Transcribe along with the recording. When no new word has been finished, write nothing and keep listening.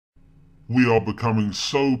we are becoming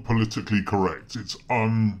so politically correct. It's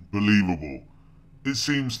unbelievable. It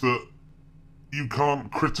seems that you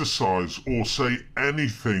can't criticize or say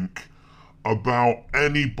anything about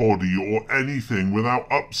anybody or anything without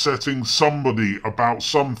upsetting somebody about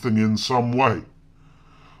something in some way.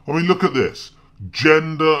 I mean, look at this.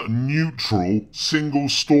 Gender neutral single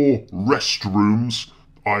store restrooms,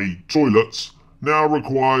 i.e. toilets, now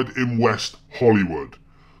required in West Hollywood.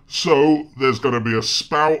 So there's going to be a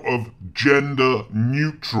spout of gender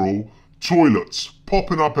neutral toilets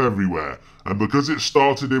popping up everywhere. And because it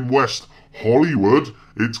started in West Hollywood,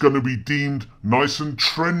 it's going to be deemed nice and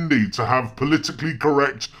trendy to have politically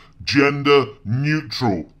correct gender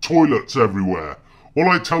neutral toilets everywhere. Well,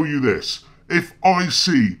 I tell you this, if I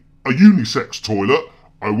see a unisex toilet,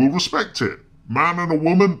 I will respect it. Man and a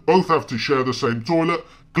woman both have to share the same toilet.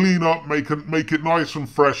 Clean up, make it nice and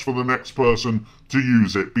fresh for the next person to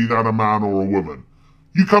use it, be that a man or a woman.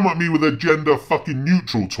 You come at me with a gender fucking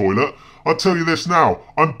neutral toilet, I'll tell you this now,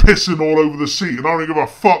 I'm pissing all over the seat and I don't give a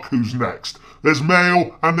fuck who's next. There's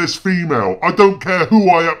male and there's female. I don't care who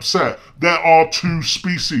I upset. There are two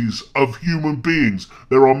species of human beings.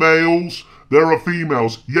 There are males, there are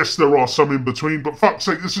females. Yes, there are some in between, but fuck's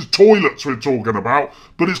sake, this is toilets we're talking about.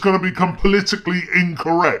 But it's going to become politically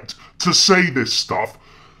incorrect to say this stuff.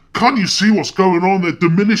 Can't you see what's going on? They're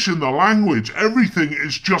diminishing the language. Everything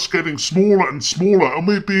is just getting smaller and smaller, and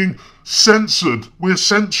we're being censored. We're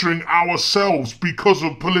censoring ourselves because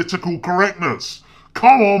of political correctness.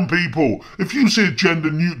 Come on, people. If you see a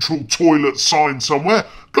gender-neutral toilet sign somewhere,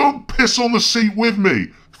 go and piss on the seat with me.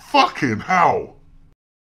 Fucking hell.